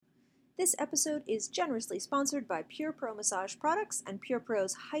This episode is generously sponsored by Pure Pro Massage Products and Pure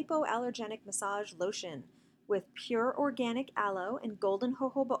Pro's Hypoallergenic Massage Lotion. With pure organic aloe and golden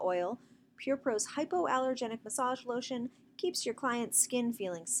jojoba oil, Pure Pro's Hypoallergenic Massage Lotion keeps your client's skin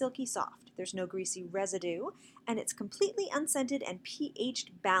feeling silky soft. There's no greasy residue, and it's completely unscented and pH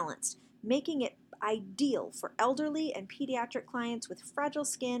balanced, making it ideal for elderly and pediatric clients with fragile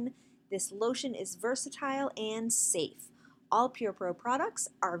skin. This lotion is versatile and safe. All Pure Pro products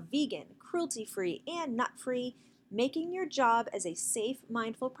are vegan, cruelty-free, and nut-free, making your job as a safe,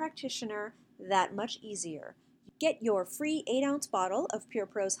 mindful practitioner that much easier. Get your free 8-ounce bottle of Pure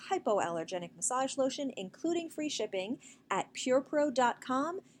Pro's hypoallergenic massage lotion, including free shipping, at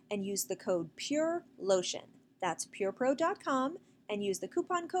purepro.com and use the code PURELOTION. That's purepro.com and use the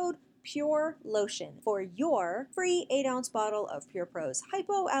coupon code PURELOTION for your free 8-ounce bottle of Pure Pro's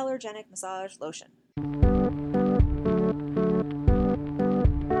hypoallergenic massage lotion.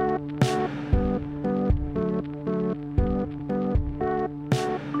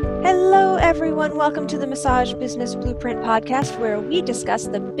 Hello, everyone. Welcome to the Massage Business Blueprint podcast, where we discuss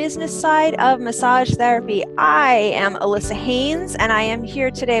the business side of massage therapy. I am Alyssa Haynes, and I am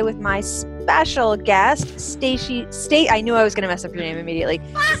here today with my special guest, Stacey. I knew I was going to mess up your name immediately.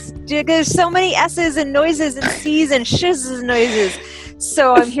 There's so many S's and noises and C's and shizzes and noises.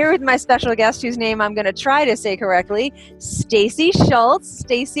 So I'm here with my special guest, whose name I'm going to try to say correctly, Stacey Schultz.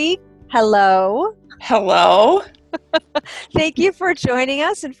 Stacey, hello. Hello. Thank you for joining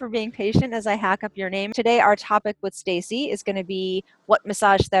us and for being patient as I hack up your name. Today, our topic with Stacey is going to be what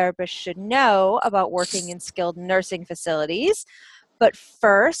massage therapists should know about working in skilled nursing facilities. But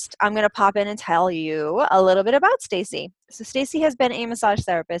first, I'm going to pop in and tell you a little bit about Stacey. So Stacey has been a massage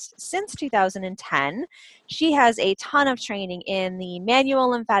therapist since 2010. She has a ton of training in the manual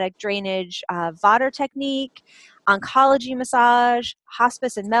lymphatic drainage, Vater technique, oncology massage,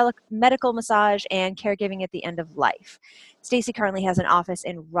 hospice and medical massage, and caregiving at the end of life. Stacey currently has an office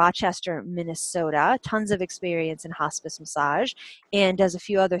in Rochester, Minnesota, tons of experience in hospice massage, and does a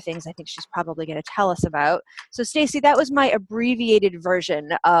few other things I think she's probably going to tell us about. So Stacey, that was my abbreviated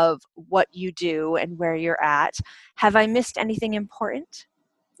version of what you do and where you're at. Have I missed anything important?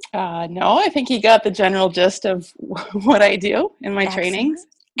 No, I think you got the general gist of what I do in my trainings.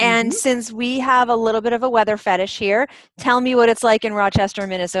 And since we have a little bit of a weather fetish here, tell me what it's like in Rochester,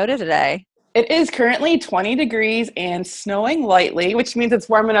 Minnesota today. It is currently 20 degrees and snowing lightly, which means it's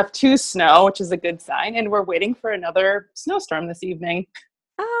warm enough to snow, which is a good sign. And we're waiting for another snowstorm this evening.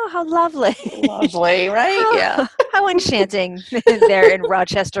 Oh, how lovely. Lovely, right? Yeah. How enchanting there in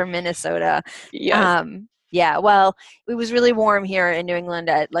Rochester, Minnesota. Yes. Yeah, well, it was really warm here in New England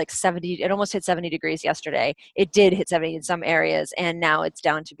at like 70. It almost hit 70 degrees yesterday. It did hit 70 in some areas, and now it's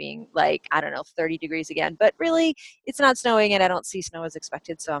down to being like, 30 degrees again. But really, it's not snowing, and I don't see snow as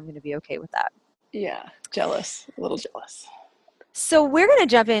expected, so I'm going to be okay with that. Yeah, jealous, a little jealous. So we're going to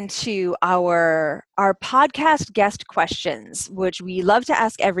jump into our podcast guest questions, which we love to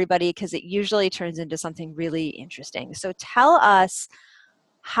ask everybody because it usually turns into something really interesting. So tell us,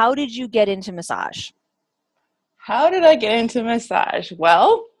 how did you get into massage? How did I get into massage?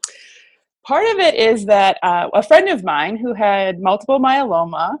 Well, part of it is that a friend of mine who had multiple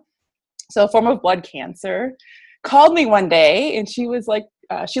myeloma, so a form of blood cancer, called me one day, and she was like,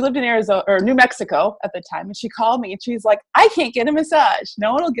 she lived in Arizona or New Mexico at the time, and she called me and she's like, I can't get a massage.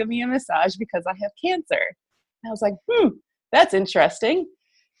 No one will give me a massage because I have cancer. And I was like, that's interesting.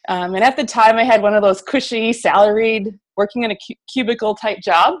 And at the time I had one of those cushy, salaried, working in a cubicle type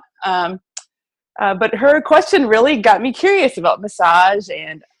job. But her question really got me curious about massage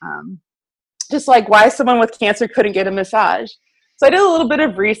and just like why someone with cancer couldn't get a massage. So I did a little bit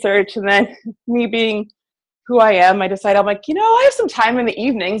of research, and then me being who I am, I decided, I'm like, I have some time in the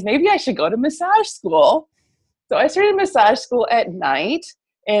evenings. Maybe I should go to massage school. So I started massage school at night.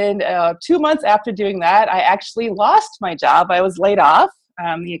 And 2 months after doing that, I actually lost my job. I was laid off.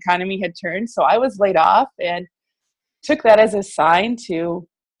 The economy had turned, so I was laid off and took that as a sign to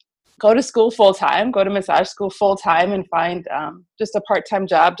go to school full-time, go to massage school full-time, and find just a part-time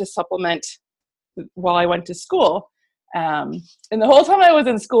job to supplement while I went to school. And the whole time I was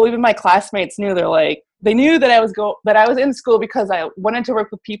in school, even my classmates knew. They knew that I was in school because I wanted to work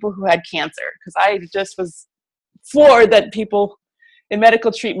with people who had cancer, because I just was floored that people in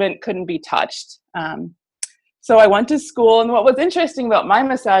medical treatment couldn't be touched. So I went to school, and what was interesting about my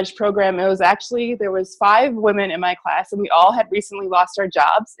massage program, it was actually, there was 5 women in my class, and we all had recently lost our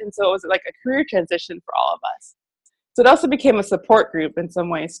jobs, and so it was like a career transition for all of us. So it also became a support group in some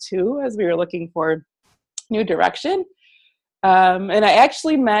ways too, as we were looking for new direction. And I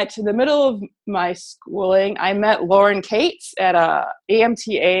actually met, in the middle of my schooling, I met Lauren Cates at a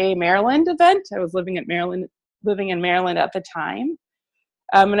AMTA Maryland event. I was living in Maryland at the time.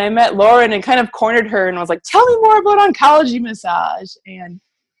 And I met Lauren and kind of cornered her and was like, tell me more about oncology massage. And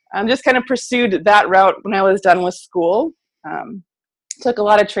just kind of pursued that route when I was done with school. Took a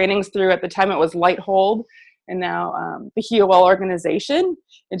lot of trainings through, at the time it was Light Hold, and now the HEAL organization.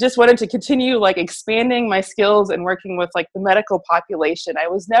 And just wanted to continue like expanding my skills and working with like the medical population. I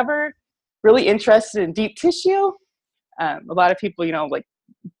was never really interested in deep tissue. A lot of people, like,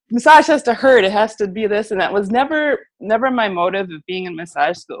 massage has to hurt, it has to be this, and that was never my motive of being in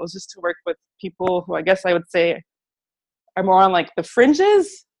massage school. It was just to work with people who I guess I would say are more on like the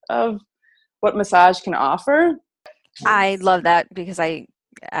fringes of what massage can offer. I love that because I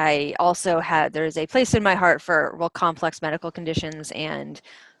also there's a place in my heart for real complex medical conditions and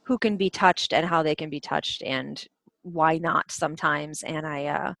who can be touched and how they can be touched and why not sometimes. And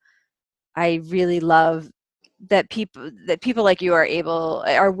I really love that people like you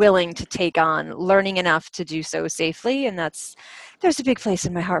are willing to take on learning enough to do so safely. And there's a big place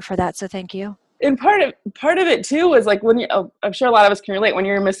in my heart for that. So thank you. And part of it too was like when I'm sure a lot of us can relate, when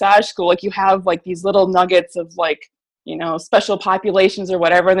you're in massage school, like you have like these little nuggets of like, special populations or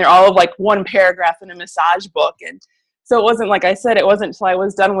whatever, and they're all of like one paragraph in a massage book. And so it wasn't, like I said, it wasn't until I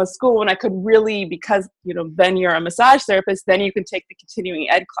was done with school when I could really, because, then you're a massage therapist, then you can take the continuing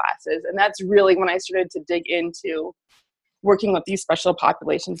ed classes. And that's really when I started to dig into working with these special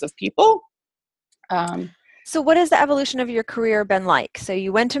populations of people. So what has the evolution of your career been like? So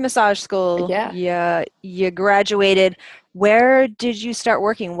you went to massage school, yeah. You graduated. Where did you start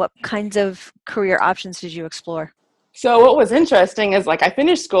working? What kinds of career options did you explore? So what was interesting is, like, I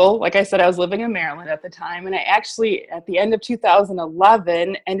finished school. Like I said, I was living in Maryland at the time. And I actually, at the end of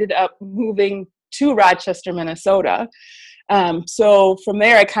 2011, ended up moving to Rochester, Minnesota. So from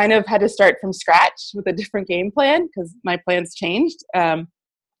there, I kind of had to start from scratch with a different game plan because my plans changed,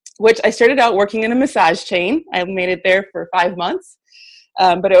 which I started out working in a massage chain. I made it there for 5 months.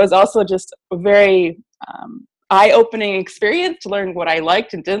 But it was also just a very eye-opening experience to learn what I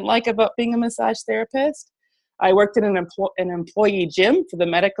liked and didn't like about being a massage therapist. I worked in an employee gym for the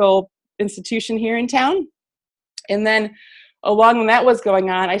medical institution here in town. And then along when that was going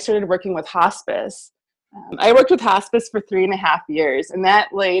on, I started working with hospice. I worked with hospice for 3.5 years, and that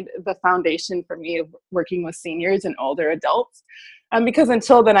laid the foundation for me of working with seniors and older adults. Because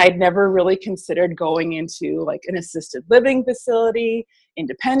until then, I'd never really considered going into like an assisted living facility,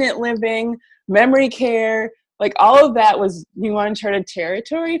 independent living, memory care. Like all of that was new uncharted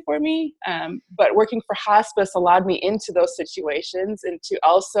territory for me. But working for hospice allowed me into those situations and to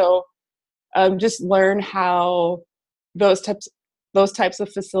also just learn how those types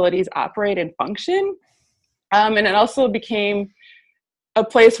of facilities operate and function. And it also became a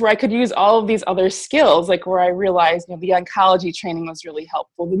place where I could use all of these other skills, like where I realized, the oncology training was really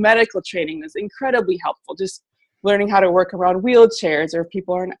helpful. The medical training was incredibly helpful. Just learning how to work around wheelchairs, or if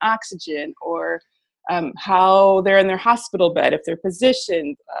people are on oxygen, or how they're in their hospital bed, if they're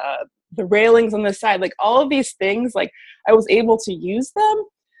positioned, the railings on the side, like all of these things, like I was able to use them.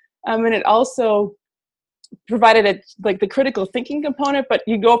 And it also provided like the critical thinking component, but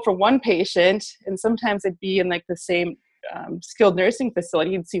you go for one patient, and sometimes it'd be in like the same skilled nursing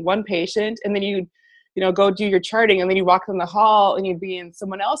facility. You'd see one patient, and then you'd go do your charting, and then you walk in the hall and you'd be in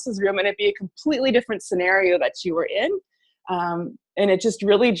someone else's room, and it'd be a completely different scenario that you were in. And it just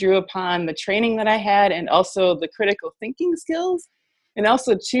really drew upon the training that I had, and also the critical thinking skills, and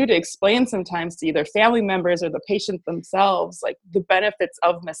also too to explain sometimes to either family members or the patient themselves like the benefits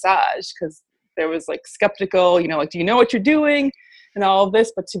of massage, because there was like skeptical, like, do you know what you're doing and all of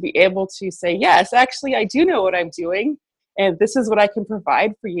this, but to be able to say, yes, actually I do know what I'm doing, and this is what I can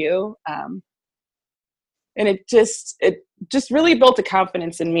provide for you. And it just really built a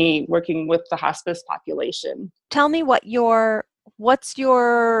confidence in me working with the hospice population. Tell me what's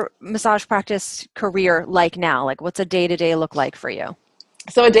your massage practice career like now? Like, what's a day-to-day look like for you?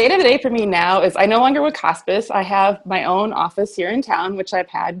 So a day-to-day for me now is I no longer work hospice. I have my own office here in town, which I've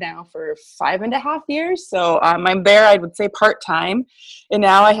had now for 5.5 years. So I'm there, I would say, part-time. And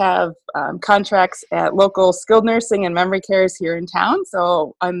now I have contracts at local skilled nursing and memory cares here in town.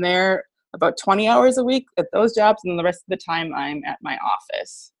 So I'm there about 20 hours a week at those jobs, and the rest of the time I'm at my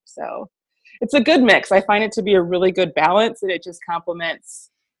office. So it's a good mix. I find it to be a really good balance, and it just complements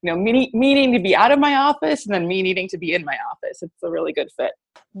me needing to be out of my office and then me needing to be in my office. It's a really good fit.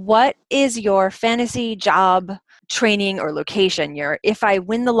 What is your fantasy job training or location, your if I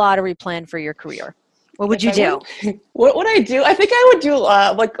win the lottery plan for your career? What would If you I do? would, what would I do? I think I would do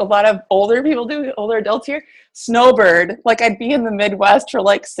like a lot of older people do, older adults here, snowbird. Like I'd be in the Midwest for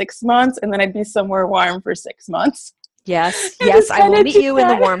like 6 months, and then I'd be somewhere warm for 6 months. Yes, And yes, just I kind will of meet do you in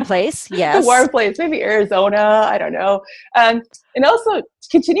the that. warm place. A Yes. warm place, maybe Arizona, I don't know. And also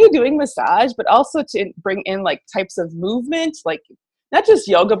continue doing massage, but also to bring in like types of movement, like not just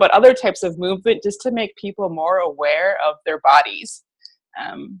yoga, but other types of movement, just to make people more aware of their bodies.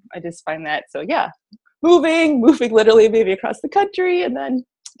 I just find that, so yeah, moving literally maybe across the country, and then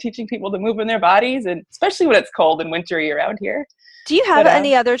teaching people to move in their bodies, and especially when it's cold and wintry around here. Do you have But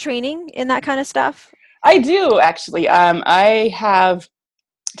any other training in that kind of stuff? I do actually. I have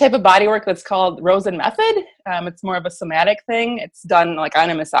type of body work that's called Rosen Method. It's more of a somatic thing. It's done like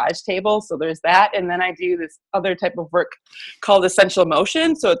on a massage table. So there's that. And then I do this other type of work called essential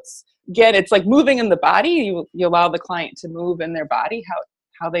motion. So it's like moving in the body. You allow the client to move in their body,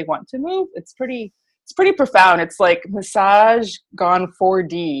 how they want to move. It's pretty profound. It's like massage gone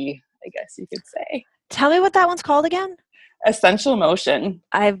 4D, I guess you could say. Tell me what that one's called again. Essential motion.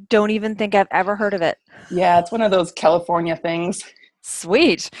 I don't even think I've ever heard of it. Yeah, it's one of those California things.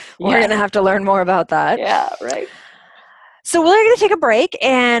 Sweet. We're Yeah. going to have to learn more about that. Yeah, right. So we're going to take a break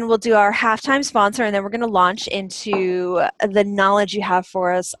and we'll do our halftime sponsor, and then we're going to launch into the knowledge you have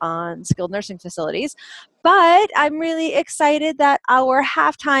for us on skilled nursing facilities. But I'm really excited that our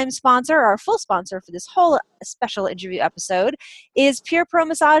halftime sponsor, our full sponsor for this whole special interview episode, is Pure Pro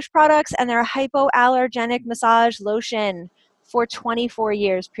Massage Products and their hypoallergenic massage lotion. For 24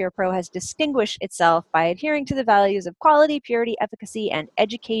 years, Pure Pro has distinguished itself by adhering to the values of quality, purity, efficacy, and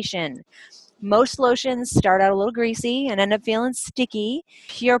education. Most lotions start out a little greasy and end up feeling sticky.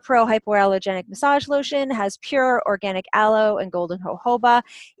 Pure Pro Hypoallergenic Massage Lotion has pure organic aloe and golden jojoba.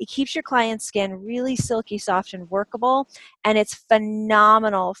 It keeps your client's skin really silky, soft, and workable. And it's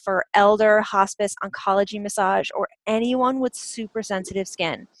phenomenal for elder, hospice, oncology massage, or anyone with super sensitive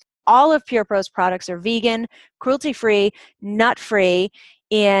skin. All of Pure Pro's products are vegan, cruelty-free, nut-free,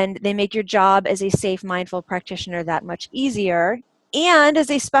 and they make your job as a safe, mindful practitioner that much easier. And as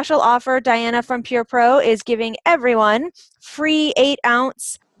a special offer, Diana from Pure Pro is giving everyone free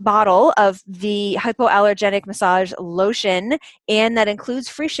 8-ounce bottle of the hypoallergenic massage lotion, and that includes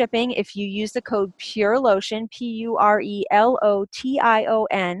free shipping if you use the code PURELOTION, PURELOTION,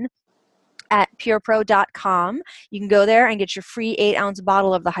 at purepro.com. You can go there and get your free 8-ounce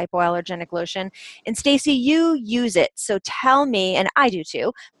bottle of the hypoallergenic lotion. And Stacey, you use it. So tell me, and I do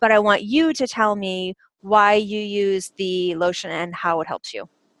too, but I want you to tell me why you use the lotion and how it helps you.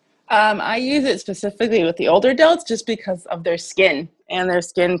 I use it specifically with the older adults just because of their skin, and their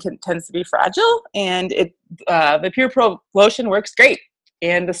skin tends to be fragile, and the Pure Pro lotion works great,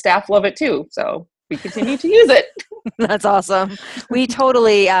 and the staff love it too. So we continue to use it. That's awesome. We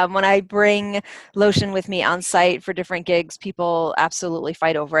totally, when I bring lotion with me on site for different gigs, people absolutely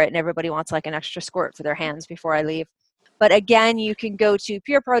fight over it, and everybody wants like an extra squirt for their hands before I leave. But again, you can go to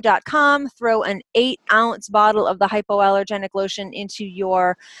purepro.com, throw an 8-ounce bottle of the hypoallergenic lotion into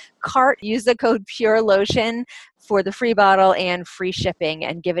your cart, use the code PURELOTION for the free bottle and free shipping,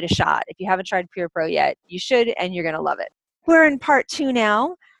 and give it a shot. If you haven't tried Pure Pro yet, you should, and you're going to love it. We're in part 2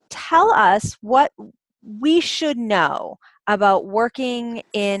 now. Tell us what we should know about working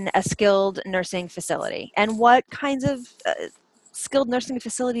in a skilled nursing facility, and what kinds of skilled nursing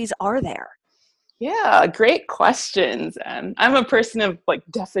facilities are there? Yeah, great questions. I'm a person of like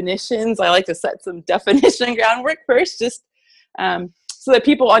definitions. I like to set some definition groundwork first, just so that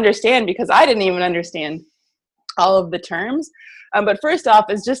people understand, because I didn't even understand all of the terms. But first off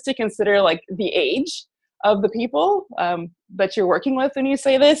is just to consider like the age of the people that you're working with when you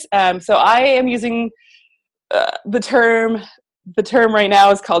say this. So I am using the term right now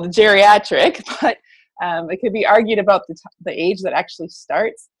is called geriatric, but it could be argued about the age that actually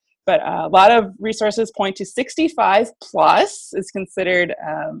starts. But a lot of resources point to 65 plus is considered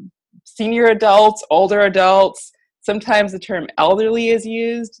senior adults, older adults. Sometimes the term elderly is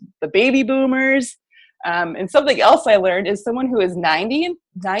used, the baby boomers. And something else I learned is someone who is 90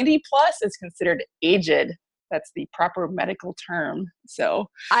 plus is considered aged. That's the proper medical term.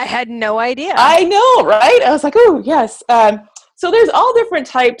 So I had no idea. I know, right? I was like, oh, yes. So there's all different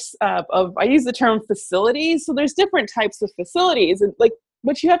types of, I use the term facilities. So there's different types of facilities. And like,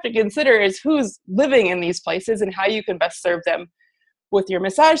 what you have to consider is who's living in these places and how you can best serve them with your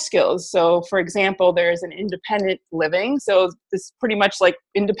massage skills. So for example, there's an independent living. So it's pretty much like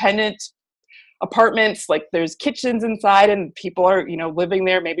independent apartments, like there's kitchens inside and people are, living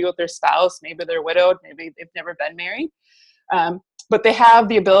there, maybe with their spouse, maybe they're widowed, maybe they've never been married. But they have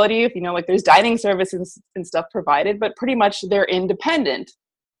the ability, like there's dining services and stuff provided, but pretty much they're independent.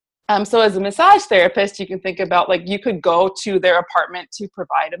 So as a massage therapist, you can think about like you could go to their apartment to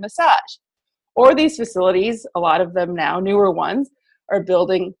provide a massage. Or these facilities, a lot of them now, newer ones, are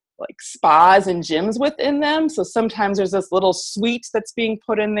building like spas and gyms within them. So sometimes there's this little suite that's being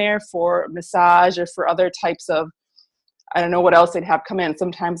put in there for massage or for other types of, I don't know what else they'd have come in.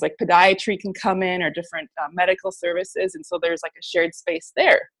 Sometimes like podiatry can come in or different medical services. And so there's like a shared space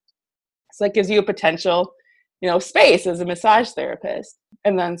there. So that gives you a potential, space as a massage therapist.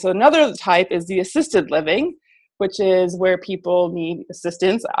 And then, so another type is the assisted living, which is where people need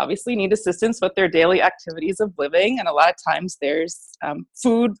assistance with their daily activities of living. And a lot of times there's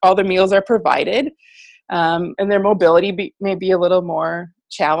food, all their meals are provided, and their mobility may be a little more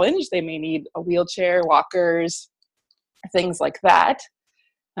challenged. They may need a wheelchair, walkers, things like that.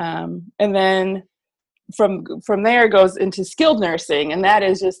 And then from there goes into skilled nursing, and that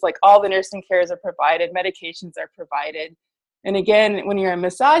is just like all the nursing cares are provided, medications are provided. And again, when you're a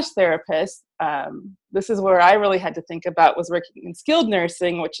massage therapist, this is where I really had to think about was working in skilled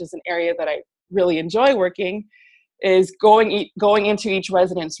nursing, which is an area that I really enjoy working, is going into each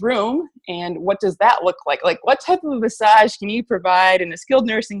resident's room, and what does that look like? Like, what type of massage can you provide in a skilled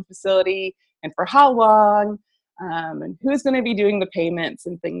nursing facility, and for how long, and who's going to be doing the payments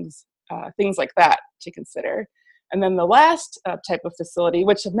and things like that to consider. And then the last type of facility,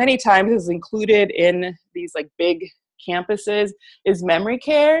 which many times is included in these like big campuses, is memory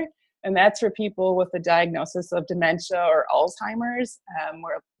care. And that's for people with a diagnosis of dementia or Alzheimer's,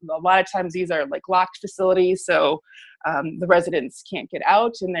 where a lot of times these are like locked facilities. So the residents can't get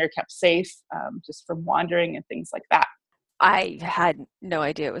out and they're kept safe just from wandering and things like that. I had no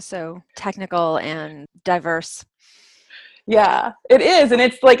idea it was so technical and diverse. Yeah, it is. And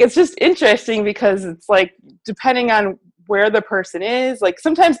it's just interesting because it's like, depending on where the person is, like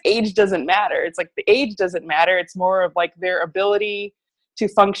sometimes age doesn't matter. It's like the age doesn't matter. It's more of like their ability to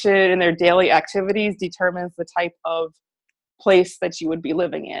function in their daily activities determines the type of place that you would be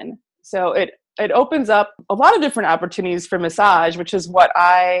living in. So it opens up a lot of different opportunities for massage, which is what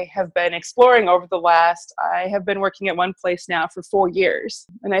I have been exploring I have been working at one place now for 4 years.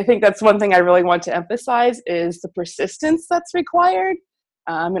 And I think that's one thing I really want to emphasize is the persistence that's required,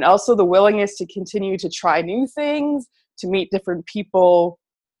 and also the willingness to continue to try new things, to meet different people,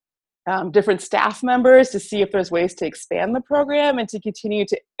 different staff members, to see if there's ways to expand the program and to continue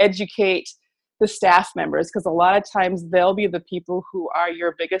to educate the staff members, because a lot of times they'll be the people who are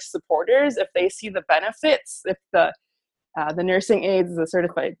your biggest supporters if they see the benefits. If the nursing aides, the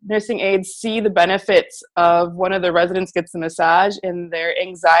certified nursing aides, see the benefits of one of the residents gets a massage and their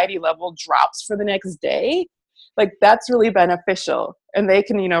anxiety level drops for the next day, like that's really beneficial. And they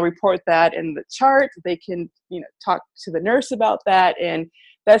can, report that in the chart. They can, talk to the nurse about that, and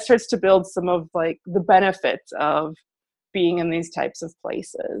that starts to build some of like the benefits of being in these types of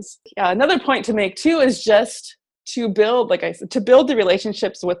places. Another point to make too is just to build, like I said, to build the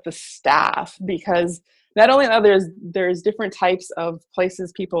relationships with the staff, because not only are there's different types of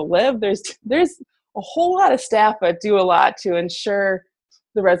places people live, there's a whole lot of staff that do a lot to ensure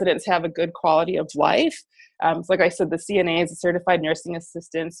the residents have a good quality of life. So like I said, the CNAs, the certified nursing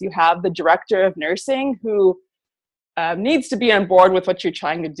assistants, you have the director of nursing who needs to be on board with what you're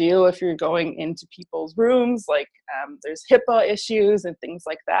trying to do if you're going into people's rooms, like there's HIPAA issues and things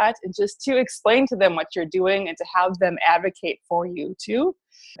like that, and just to explain to them what you're doing and to have them advocate for you too.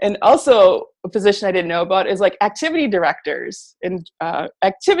 And also a position I didn't know about is like activity directors and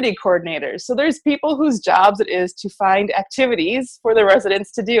activity coordinators. So there's people whose jobs it is to find activities for the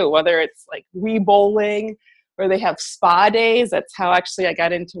residents to do, whether it's like Wii bowling or they have spa days. That's how actually I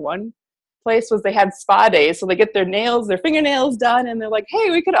got into one place, was they had spa days. So they get their fingernails done, and they're like,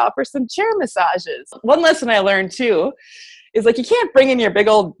 hey, we could offer some chair massages. One lesson I learned too is like, you can't bring in your big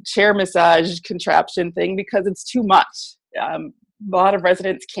old chair massage contraption thing because it's too much. A lot of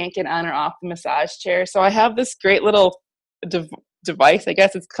residents can't get on or off the massage chair. So I have this great little device, I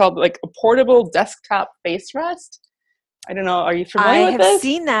guess it's called like a portable desktop face rest. I don't know, are you familiar with this? I have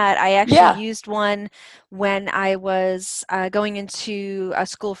seen that. I actually used one when I was going into a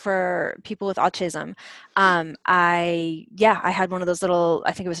school for people with autism. I had one of those little,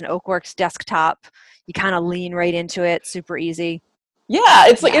 I think it was an Oakworks desktop. You kind of lean right into it, super easy. Yeah,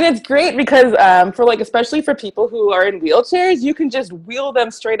 it's like, and it's great because for like, especially for people who are in wheelchairs, you can just wheel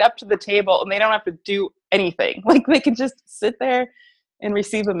them straight up to the table and they don't have to do anything. Like they can just sit there and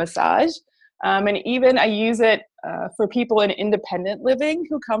receive a massage. And even I use it for people in independent living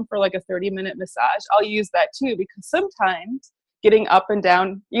who come for like a 30-minute massage. I'll use that too, because sometimes getting up and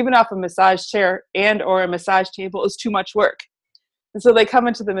down, even off a massage chair and or a massage table, is too much work. And so they come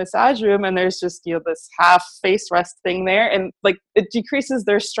into the massage room and there's just, this half face rest thing there. And like, it decreases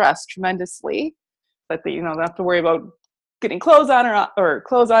their stress tremendously, that they, don't have to worry about getting clothes on or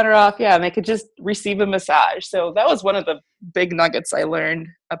clothes on or off. Yeah. And they could just receive a massage. So that was one of the big nuggets I learned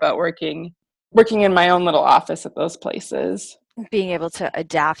about working in my own little office at those places. Being able to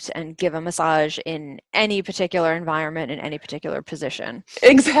adapt and give a massage in any particular environment, in any particular position.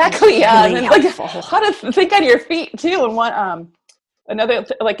 Exactly. Yeah. Really and like how to think on your feet too. And one, another,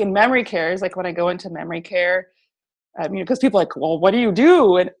 like in memory care is like when I go into memory care, because people are like, well, what do you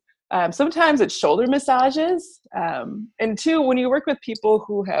do? And sometimes it's shoulder massages. And two, when you work with people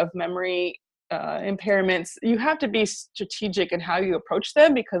who have memory impairments, you have to be strategic in how you approach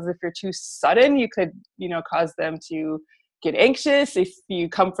them, because if you're too sudden, you could, cause them to get anxious if you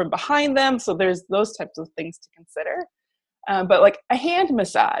come from behind them. So there's those types of things to consider. But like a hand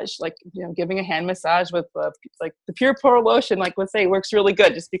massage, like, giving a hand massage with like the Pure Pore lotion, like let's say, works really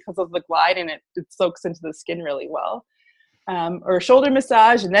good just because of the glide and it soaks into the skin really well. Or a shoulder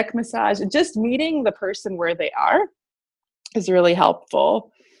massage, a neck massage, and just meeting the person where they are is really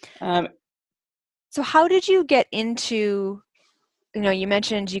helpful. So how did you get into, you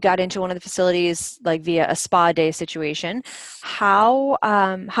mentioned you got into one of the facilities like via a spa day situation. How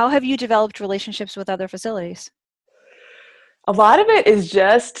have you developed relationships with other facilities? A lot of it is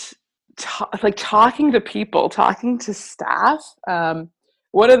just talking to people, talking to staff.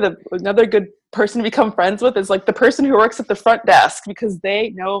 Another good person to become friends with is like the person who works at the front desk, because they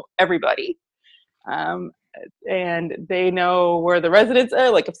know everybody. And they know where the residents are.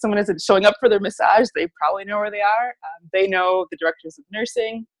 Like if someone isn't showing up for their massage, they probably know where they are. They know the directors of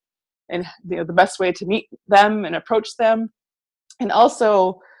nursing and the best way to meet them and approach them. And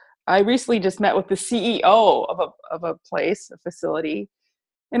also, I recently just met with the CEO of a facility.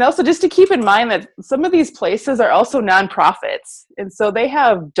 And also just to keep in mind that some of these places are also nonprofits. And so they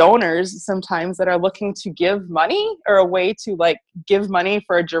have donors sometimes that are looking to give money, or a way to like give money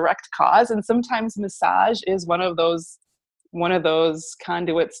for a direct cause. And sometimes massage is one of those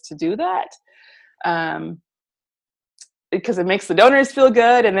conduits to do that. Because it makes the donors feel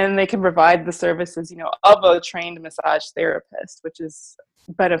good, and then they can provide the services, of a trained massage therapist, which is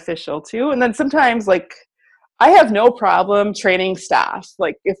beneficial too. And then sometimes like, I have no problem training staff.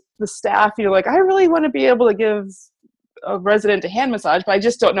 Like if the staff, like, I really want to be able to give a resident a hand massage, but I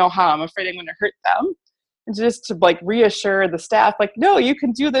just don't know how. I'm afraid I'm going to hurt them. And just to like reassure the staff, like, no, you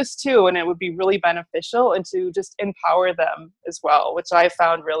can do this too. And it would be really beneficial, and to just empower them as well, which I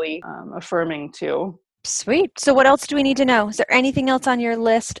found really affirming too. Sweet. So what else do we need to know? Is there anything else on your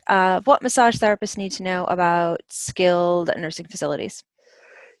list of what massage therapists need to know about skilled nursing facilities?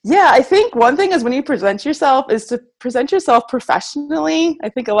 Yeah, I think one thing is when you present yourself is to present yourself professionally. I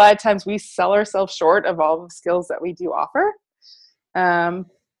think a lot of times we sell ourselves short of all the skills that we do offer. And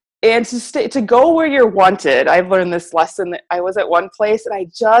to go where you're wanted. I've learned this lesson. That I was at one place and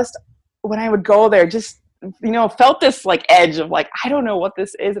when I would go there, just, felt this like edge of like, I don't know what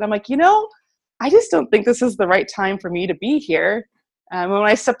this is. And I'm like, I just don't think this is the right time for me to be here. When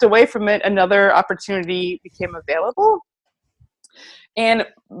I stepped away from it, another opportunity became available. And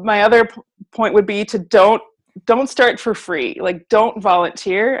my other point would be to don't start for free. Like, don't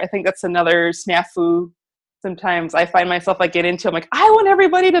volunteer. I think that's another snafu. Sometimes I find myself I get into, I'm like, I want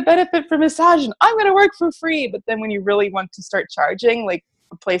everybody to benefit from massage and I'm going to work for free. But then when you really want to start charging, like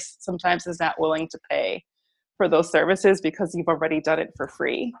a place sometimes is not willing to pay for those services because you've already done it for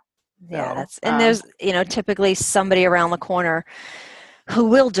free. Yeah, there's, typically somebody around the corner who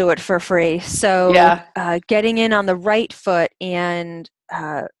will do it for free. So yeah. Getting in on the right foot and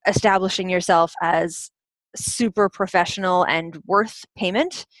establishing yourself as super professional and worth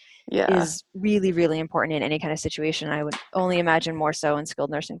payment is really, really important in any kind of situation. I would only imagine more so in skilled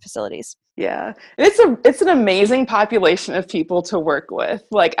nursing facilities. Yeah. It's an amazing population of people to work with.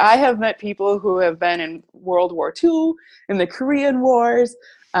 Like, I have met people who have been in World War II, in the Korean Wars.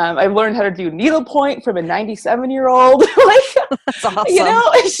 I've learned how to do needlepoint from a 97-year-old. Like, that's awesome.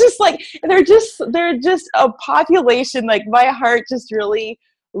 It's just like, they're just a population. Like, my heart just really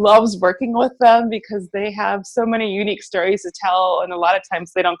loves working with them because they have so many unique stories to tell. And a lot of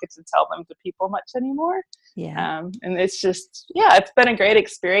times they don't get to tell them to people much anymore. Yeah. And it's just, it's been a great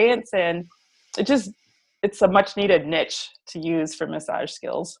experience. And it's a much needed niche to use for massage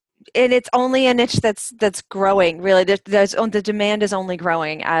skills. And it's only a niche that's growing, really. The demand is only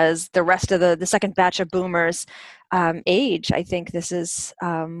growing as the rest of the second batch of boomers age. I think this is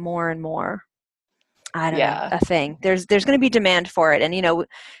more and more, I don't know, a thing. There's going to be demand for it. And,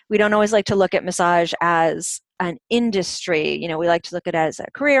 we don't always like to look at massage as an industry. We like to look at it as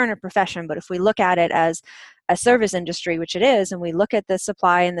a career and a profession. But if we look at it as a service industry, which it is, and we look at the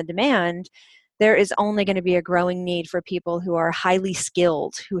supply and the demand, there is only going to be a growing need for people who are highly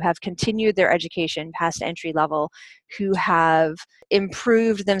skilled, who have continued their education past entry level, who have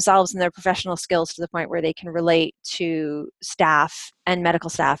improved themselves and their professional skills to the point where they can relate to staff and medical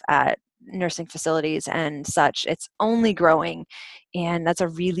staff at nursing facilities and such. It's only growing, and that's a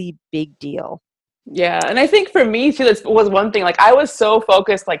really big deal. Yeah. And I think for me too, that was one thing. Like, I was so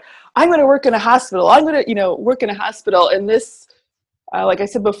focused, like, I'm going to work in a hospital. I'm going to, work in a hospital. And this, like I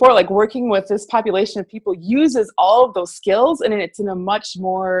said before, like, working with this population of people uses all of those skills, and it's in a much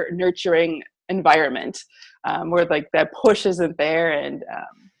more nurturing environment, where like that push isn't there. And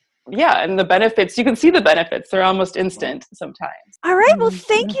and the benefits, you can see the benefits. They're almost instant sometimes. All right. Well,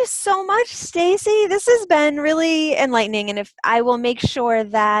 thank you so much, Stacey. This has been really enlightening. And if I will make sure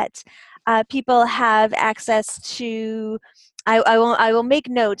that people have access to, I will make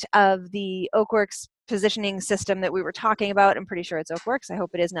note of the Oakworks positioning system that we were talking about. I'm pretty sure it's Oakworks. I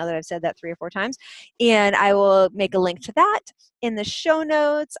hope it is, now that I've said that 3 or 4 times. And I will make a link to that in the show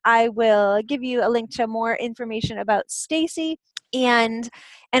notes. I will give you a link to more information about Stacey, and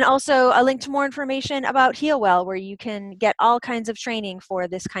also a link to more information about HealWell, where you can get all kinds of training for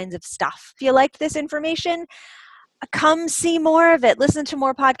this kinds of stuff. If you liked this information, come see more of it. Listen to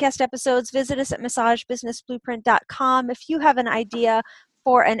more podcast episodes. Visit us at massagebusinessblueprint.com. If you have an idea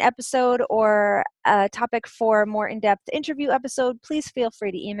for an episode or a topic for a more in-depth interview episode, please feel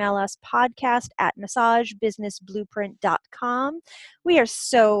free to email us, podcast@massagebusinessblueprint.com. We are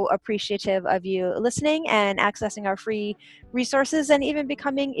so appreciative of you listening and accessing our free resources, and even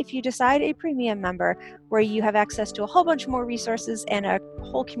becoming, if you decide, a premium member, where you have access to a whole bunch more resources and a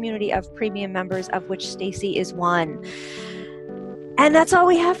whole community of premium members, of which Stacey is one. And that's all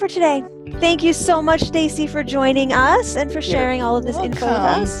we have for today. Thank you so much, Stacey, for joining us and for sharing all of this info with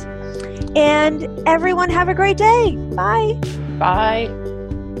us. And everyone, have a great day. Bye. Bye.